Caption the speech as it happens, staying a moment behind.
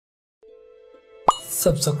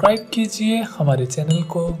Subscribe कीजिए हमारे channel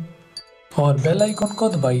को और बेल आइकन को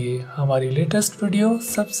दबाइए हमारी लेटेस्ट वीडियो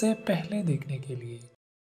सबसे पहले देखने के लिए।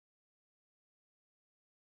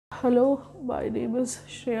 Hello, my name is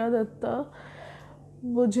Shreya Dutta.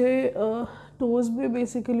 मुझे नोज़ में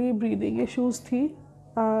बेसिकली ब्रीदिंग इश्यूज़ थी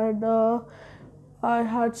and I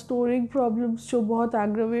had snoring problems जो बहुत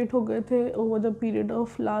एग्रावेट हो गए थे over the period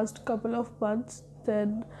of last couple of months.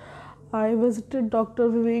 Then I visited doctor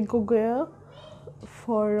Vivek गोगोया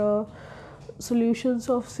for solutions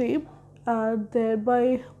of same, and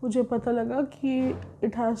thereby मुझे पता लगा कि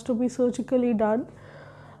it has to be surgically done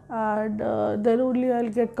and then only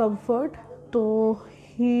I'll get comfort. So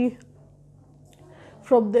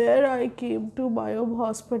from there I came to Mayom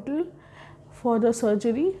hospital for the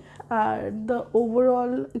surgery, and the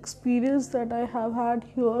overall experience that I have had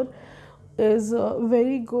here is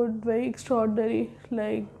very good, very extraordinary.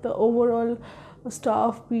 Like the overall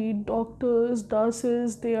staff, be it doctors,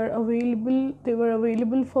 nurses, they were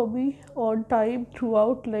available for me on time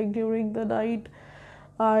throughout. Like during the night,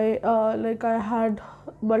 I had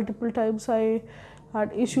multiple times I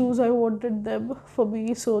had issues, I wanted them for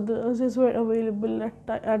me, so the nurses were available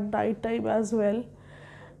at night time as well.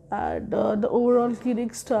 And the overall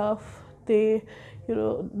clinic staff, they,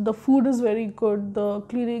 the food is very good, the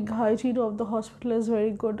clinic hygiene of the hospital is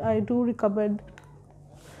very good. I do recommend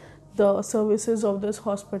the services of this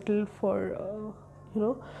hospital for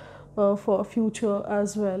for future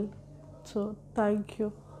as well. So thank you.